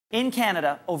In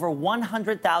Canada, over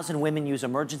 100,000 women use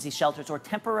emergency shelters or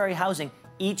temporary housing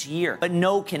each year. But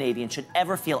no Canadian should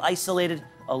ever feel isolated,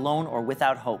 alone, or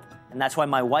without hope. And that's why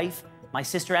my wife, my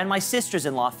sister, and my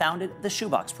sisters-in-law founded the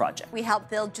Shoebox Project. We help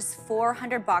build just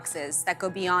 400 boxes that go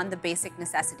beyond the basic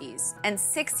necessities. And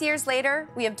 6 years later,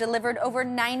 we have delivered over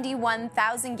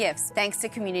 91,000 gifts thanks to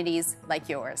communities like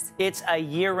yours. It's a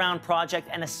year-round project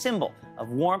and a symbol of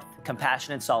warmth,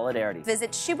 compassion, and solidarity.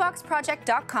 Visit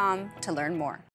shoeboxproject.com to learn more.